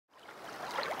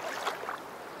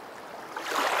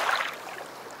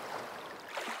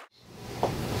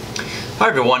Hi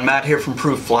everyone, Matt here from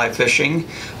Proof Fly Fishing.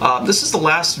 This is the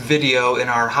last video in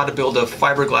our How to Build a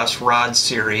Fiberglass Rod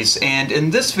series, and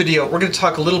in this video we're going to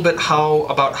talk a little bit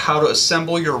about how to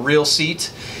assemble your reel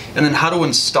seat and then how to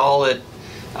install it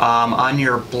on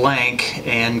your blank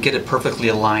and get it perfectly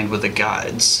aligned with the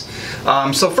guides.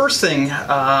 So first thing,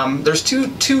 there's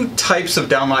two types of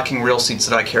down-locking reel seats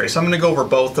that I carry, so I'm going to go over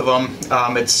both of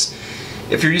them.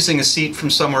 If you're using a seat from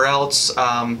somewhere else,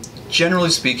 generally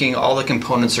speaking, all the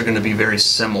components are going to be very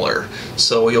similar,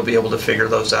 so you'll be able to figure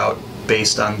those out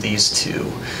based on these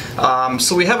two.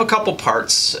 So we have a couple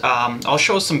parts. I'll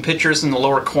show some pictures in the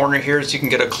lower corner here so you can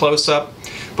get a close-up,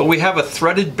 but we have a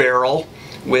threaded barrel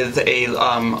with a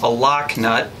lock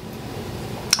nut,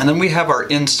 and then we have our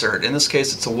insert. In this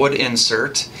case it's a wood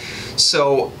insert.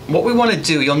 So what we want to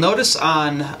do, you'll notice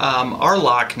on our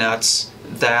lock nuts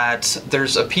that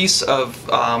there's a piece of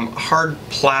hard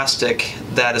plastic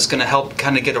that is going to help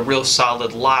kind of get a real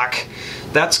solid lock.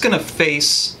 That's going to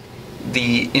face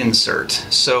the insert.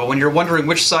 So when you're wondering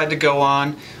which side to go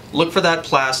on, look for that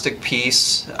plastic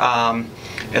piece, and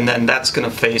then that's going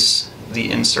to face the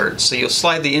insert. So you'll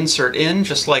slide the insert in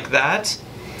just like that,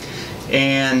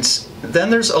 and then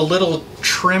there's a little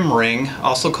trim ring,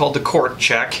 also called the cork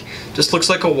check. Just looks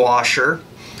like a washer,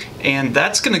 and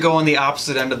that's going to go on the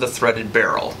opposite end of the threaded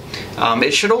barrel.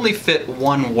 It should only fit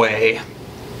one way,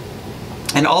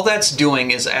 and all that's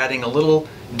doing is adding a little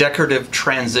decorative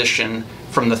transition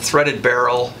from the threaded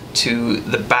barrel to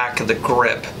the back of the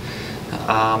grip.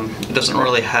 It doesn't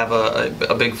really have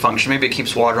a big function. Maybe it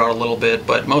keeps water out a little bit,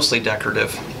 but mostly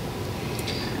decorative.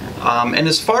 And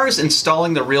as far as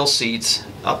installing the reel seat,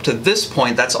 up to this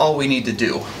point, that's all we need to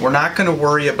do. We're not going to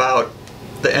worry about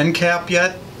the end cap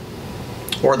yet,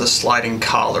 or the sliding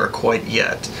collar quite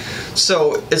yet.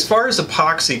 So as far as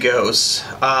epoxy goes,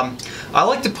 I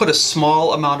like to put a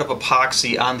small amount of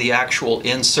epoxy on the actual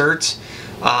insert.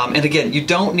 And again, you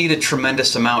don't need a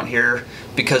tremendous amount here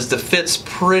because the fit's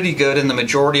pretty good and the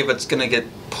majority of it's going to get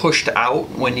pushed out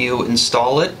when you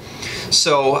install it.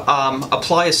 So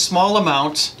apply a small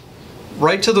amount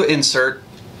right to the insert,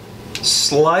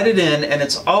 slide it in, and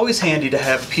it's always handy to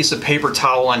have a piece of paper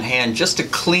towel on hand just to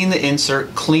clean the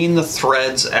insert, clean the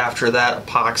threads after that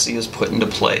epoxy is put into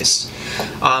place.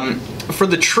 For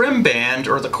the trim band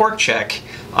or the cork check,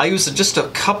 I use just a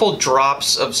couple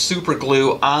drops of super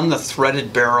glue on the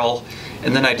threaded barrel,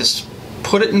 and then I just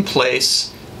put it in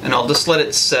place, and I'll just let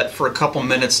it set for a couple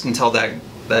minutes until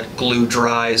that glue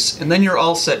dries, and then you're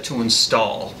all set to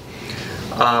install.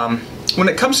 When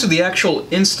it comes to the actual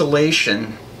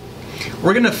installation,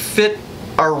 we're going to fit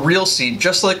our reel seat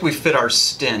just like we fit our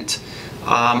stint.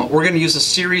 We're going to use a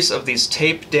series of these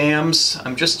tape dams.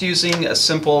 I'm just using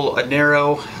a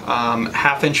narrow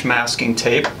half-inch masking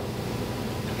tape.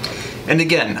 And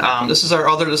again, this is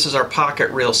our pocket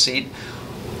reel seat.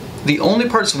 The only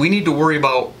parts we need to worry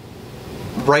about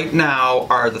right now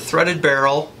are the threaded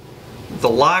barrel, the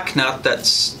lock nut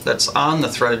that's on the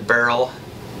threaded barrel,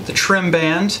 the trim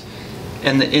band,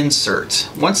 and the insert.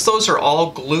 Once those are all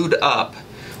glued up,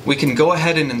 we can go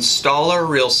ahead and install our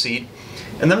reel seat,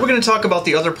 and then we're going to talk about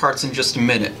the other parts in just a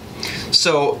minute.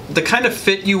 So the kind of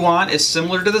fit you want is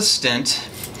similar to the stint.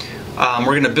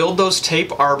 We're going to build those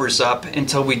tape arbors up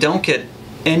until we don't get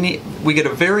we get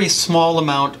a very small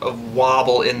amount of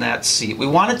wobble in that seat. We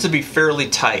want it to be fairly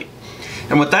tight,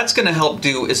 and what that's going to help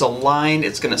do is align.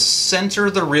 It's going to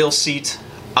center the reel seat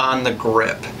on the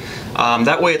grip.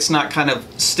 That way it's not kind of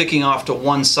sticking off to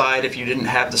one side if you didn't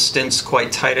have the stints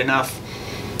quite tight enough,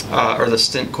 or the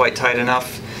stint quite tight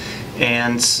enough.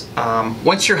 And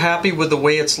once you're happy with the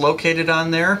way it's located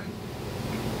on there,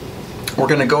 we're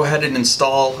going to go ahead and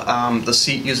install the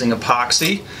seat using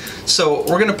epoxy. So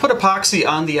we're going to put epoxy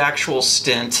on the actual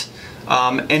stint,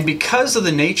 and because of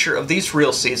the nature of these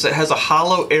reel seats, it has a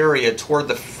hollow area toward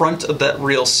the front of that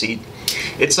reel seat.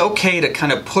 It's okay to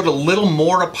kind of put a little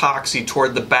more epoxy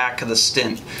toward the back of the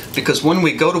stint, because when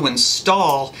we go to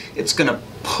install, it's going to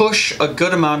push a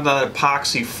good amount of that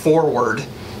epoxy forward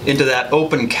into that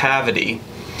open cavity,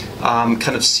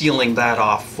 kind of sealing that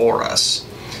off for us.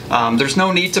 There's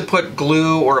no need to put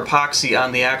glue or epoxy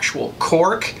on the actual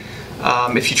cork.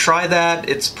 If you try that,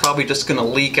 it's probably just going to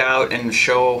leak out and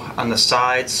show on the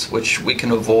sides, which we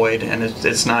can avoid, and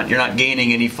you're not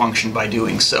gaining any function by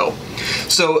doing so.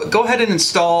 So go ahead and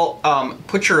install,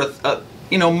 put your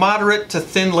moderate to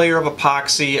thin layer of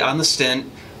epoxy on the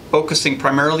stint, focusing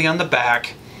primarily on the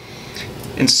back.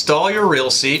 Install your reel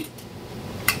seat.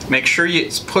 Make sure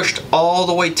it's pushed all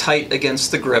the way tight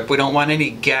against the grip. We don't want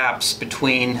any gaps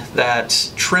between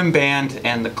that trim band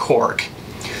and the cork.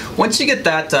 Once you get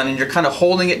that done and you're kind of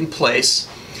holding it in place,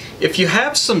 If you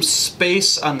have some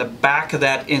space on the back of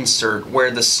that insert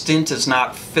where the stint is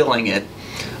not filling it,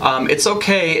 it's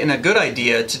okay and a good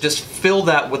idea to just fill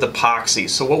that with epoxy.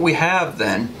 So what we have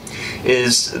then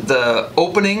is the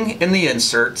opening in the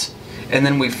insert, and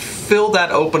then we fill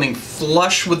that opening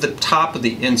flush with the top of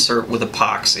the insert with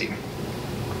epoxy.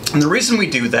 And the reason we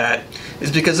do that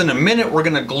is because in a minute we're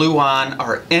going to glue on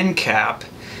our end cap,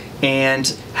 and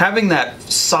having that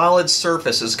solid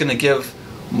surface is going to give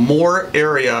more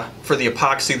area for the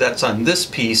epoxy that's on this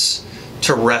piece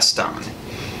to rest on.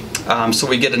 So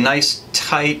we get a nice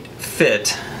tight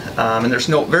fit, and there's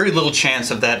very little chance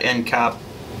of that end cap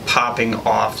popping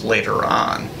off later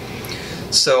on.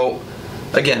 So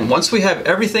again, once we have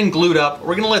everything glued up,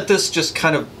 we're going to let this just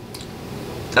kind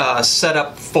of set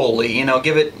up fully.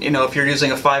 Give it, if you're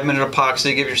using a 5-minute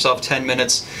epoxy, give yourself 10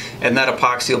 minutes, and that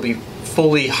epoxy will be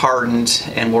fully hardened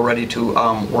and we're ready to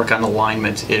work on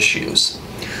alignment issues.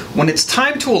 When it's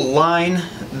time to align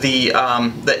the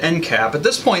end cap, at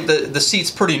this point the seat's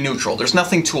pretty neutral. There's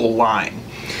nothing to align,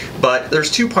 but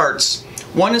there's two parts.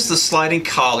 One is the sliding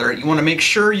collar. You want to make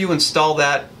sure you install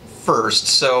that first.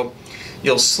 So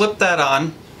you'll slip that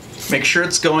on, make sure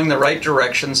it's going the right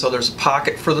direction so there's a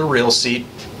pocket for the real seat.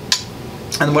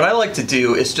 And what I like to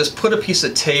do is just put a piece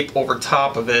of tape over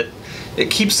top of it.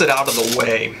 It keeps it out of the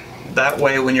way. That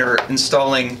way when you're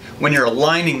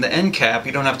aligning the end cap,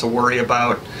 you don't have to worry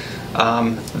about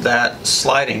that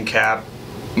sliding cap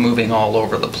moving all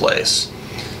over the place.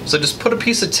 So just put a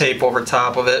piece of tape over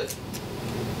top of it,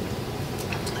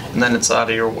 and then it's out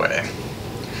of your way.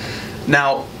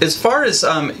 Now, as far as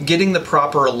getting the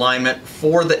proper alignment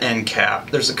for the end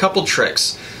cap, there's a couple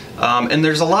tricks. And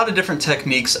there's a lot of different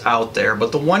techniques out there,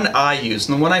 but the one I use,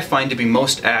 and the one I find to be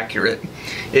most accurate,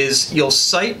 is you'll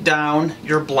sight down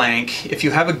your blank. If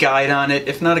you have a guide on it,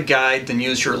 if not a guide, then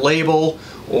use your label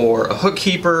or a hook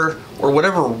keeper or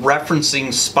whatever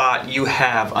referencing spot you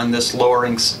have on this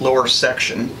lower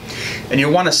section. And you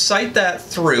want to sight that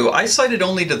through. I sight it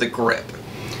only to the grip.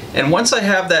 And once I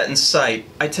have that in sight,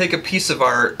 I take a piece of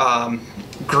our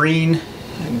green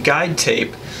guide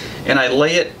tape and I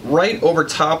lay it right over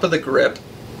top of the grip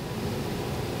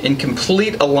in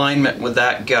complete alignment with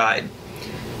that guide.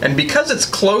 And because it's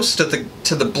close to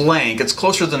the blank, it's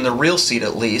closer than the real seat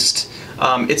at least,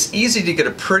 it's easy to get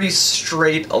a pretty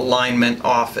straight alignment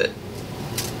off it.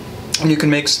 And you can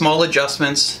make small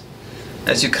adjustments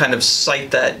as you kind of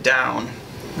sight that down.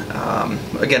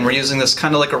 Again, we're using this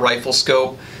kind of like a rifle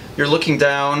scope. You're looking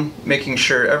down, making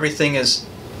sure everything is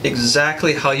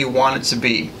exactly how you want it to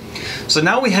be. So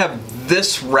now we have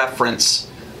this reference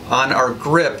on our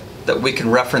grip that we can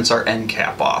reference our end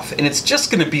cap off. And it's just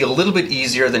going to be a little bit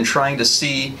easier than trying to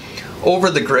see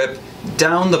over the grip,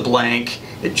 down the blank.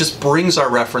 It just brings our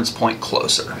reference point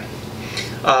closer.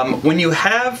 When you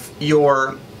have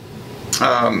your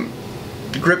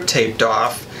grip taped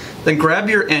off, then grab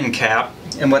your end cap.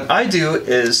 And what I do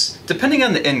is, depending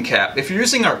on the end cap, if you're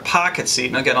using our pocket seat,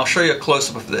 and again I'll show you a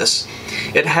close-up of this,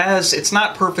 it's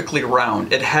not perfectly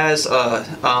round. It has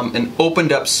an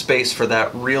opened up space for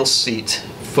that real seat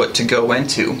foot to go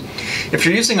into. If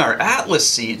you're using our Atlas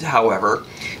seat, however,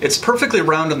 it's perfectly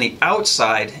round on the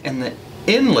outside, and the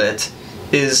inlet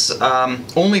is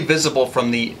only visible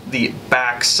from the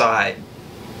back side.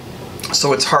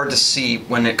 So it's hard to see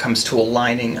when it comes to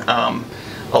aligning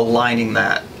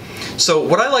that. So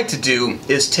what I like to do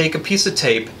is take a piece of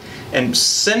tape and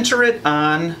center it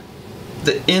on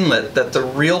the inlet that the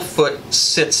real foot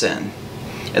sits in.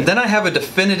 And then I have a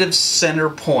definitive center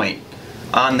point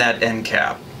on that end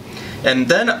cap. And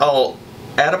then I'll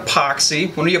add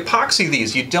epoxy. When you epoxy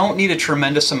these, you don't need a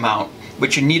tremendous amount,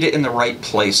 but you need it in the right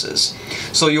places.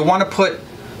 So you want to put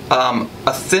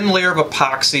a thin layer of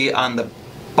epoxy on the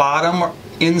bottom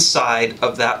inside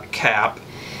of that cap,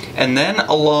 and then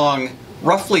along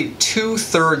roughly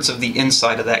 2/3 of the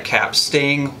inside of that cap,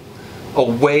 staying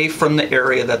away from the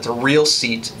area that the real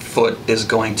seat foot is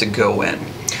going to go in.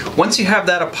 Once you have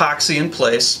that epoxy in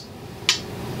place,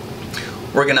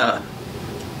 we're going to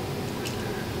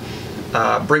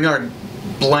bring our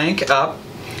blank up,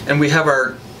 and we have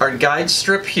our guide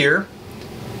strip here,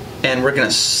 and we're going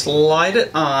to slide it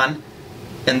on,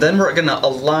 and then we're going to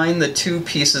align the two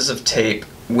pieces of tape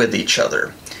with each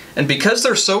other. And because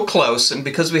they're so close, and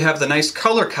because we have the nice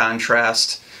color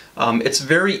contrast, it's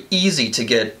very easy to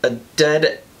get a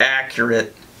dead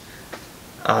accurate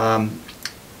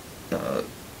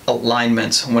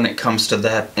alignment when it comes to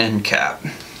that end cap.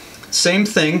 Same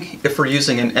thing if we're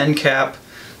using an end cap,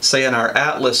 say in our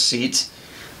Atlas seat,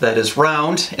 that is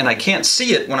round, and I can't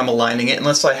see it when I'm aligning it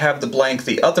unless I have the blank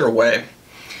the other way.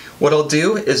 What I'll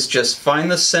do is just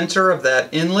find the center of that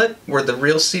inlet where the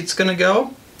real seat's going to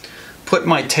go, put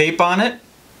my tape on it,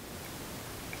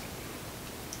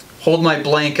 hold my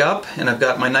blank up, and I've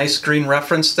got my nice green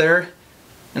reference there,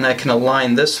 and I can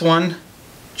align this one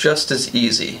just as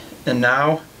easy. And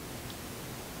now,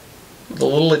 with a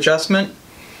little adjustment,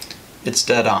 it's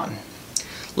dead on.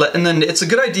 And then it's a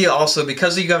good idea also,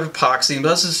 because you got epoxy,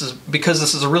 because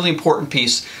this is a really important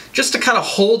piece, just to kind of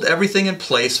hold everything in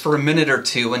place for a minute or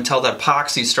two until that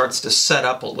epoxy starts to set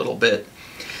up a little bit.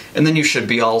 And then you should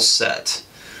be all set.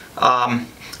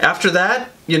 After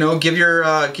that, you know, give your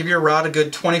rod a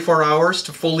good 24 hours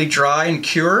to fully dry and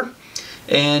cure,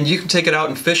 and you can take it out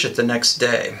and fish it the next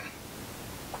day.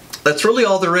 That's really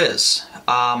all there is.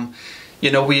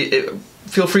 You know,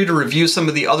 feel free to review some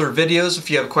of the other videos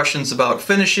if you have questions about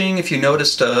finishing. If you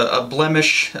noticed a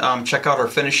blemish, check out our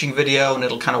finishing video, and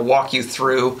it'll kind of walk you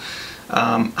through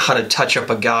how to touch up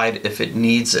a guide if it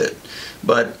needs it.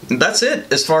 But that's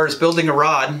it as far as building a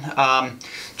rod.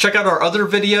 Check out our other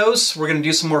videos. We're going to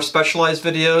do some more specialized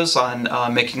videos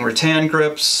on making rattan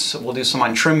grips. We'll do some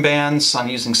on trim bands, on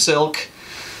using silk.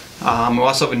 We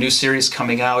also have a new series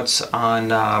coming out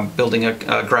on building a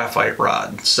graphite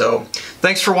rod. So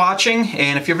thanks for watching,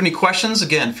 and if you have any questions,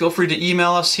 again, feel free to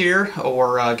email us here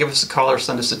or give us a call or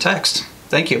send us a text.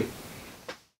 Thank you.